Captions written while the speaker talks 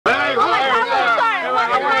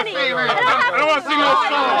Hey,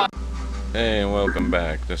 and welcome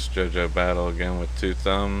back. This is JoJo Battle again with Two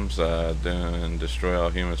Thumbs, doing Destroy All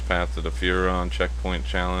Humans Path to the Furon checkpoint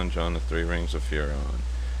challenge on the 3 rings of Furon.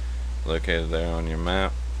 Located there on your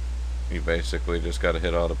map. You basically just got to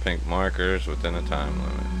hit all the pink markers within a time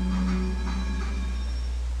limit.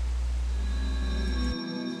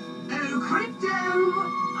 Oh, Crypto!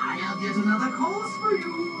 I have yet another course for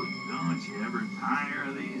you. Don't you ever tire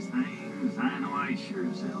of these things? I know I sure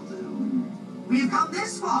as hell do. We've come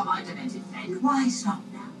this far, my demented friend. Why stop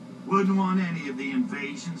now? Wouldn't want any of the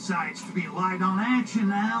invasion sites to be light on action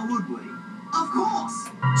now, would we? Of course.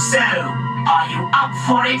 So, are you up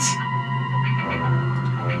for it?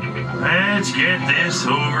 Let's get this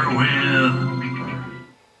over with.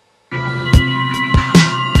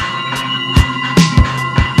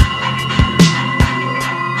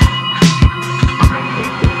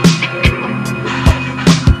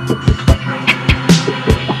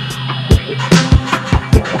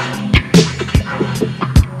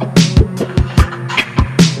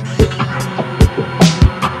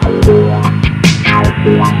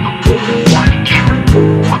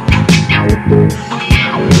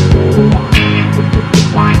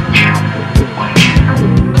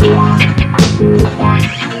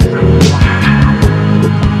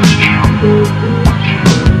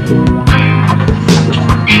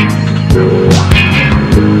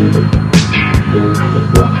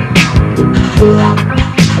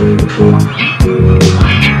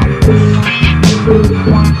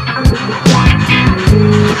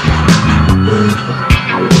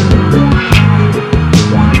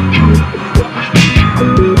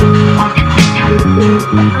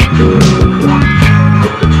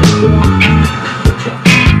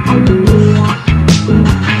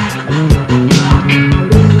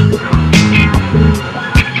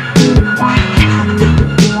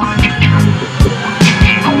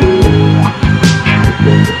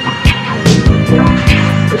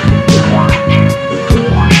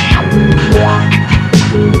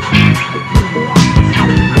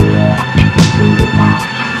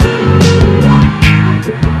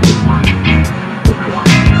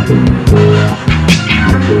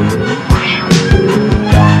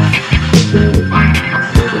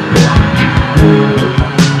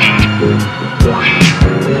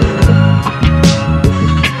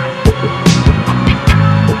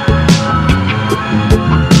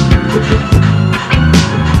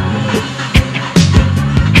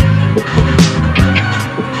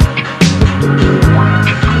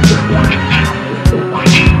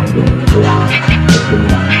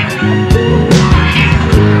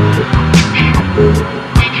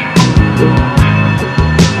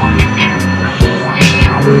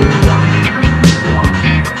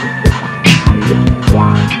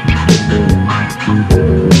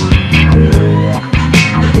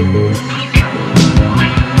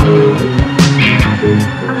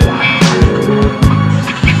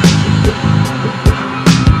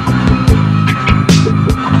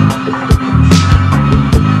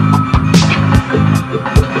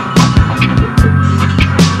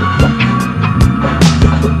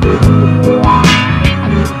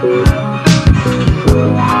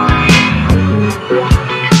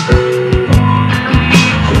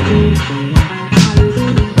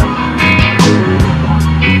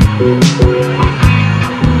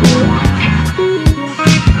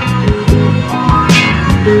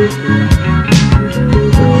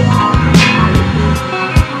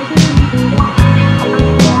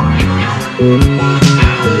 Bye.